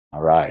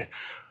All right.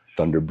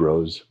 Thunder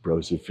Bros,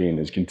 Brosephine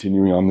is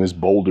continuing on this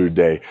boulder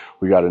day.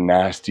 We got a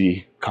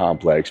nasty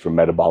complex for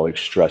metabolic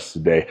stress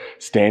today.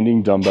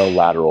 Standing dumbbell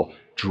lateral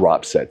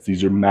drop sets.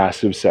 These are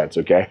massive sets,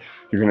 okay?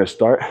 You're gonna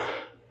start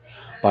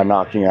by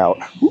knocking out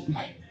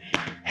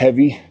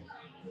heavy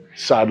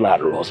side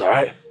laterals, all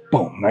right?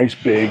 Boom, nice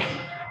big,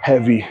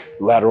 heavy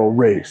lateral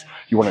raise.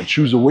 You wanna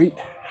choose a weight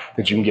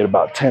that you can get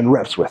about 10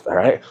 reps with, all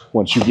right?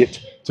 Once you get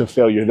to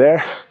failure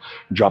there,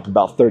 drop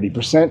about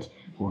 30%.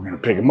 We're gonna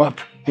pick them up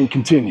and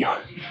continue.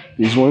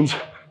 These ones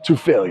to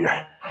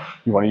failure.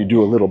 You want to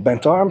do a little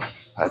bent arm,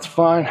 that's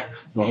fine.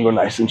 You want to go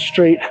nice and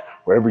straight,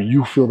 wherever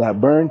you feel that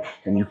burn,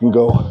 and you can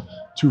go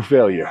to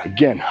failure.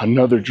 Again,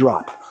 another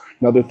drop,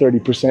 another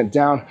 30%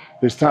 down.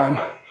 This time,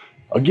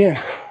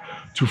 again,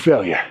 to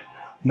failure.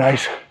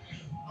 Nice,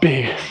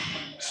 big,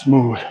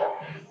 smooth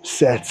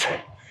sets.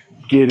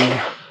 Getting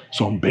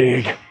some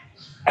big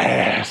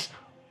ass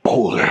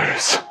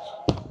boulders.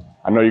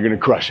 I know you're gonna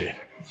crush it.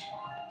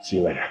 See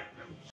you later.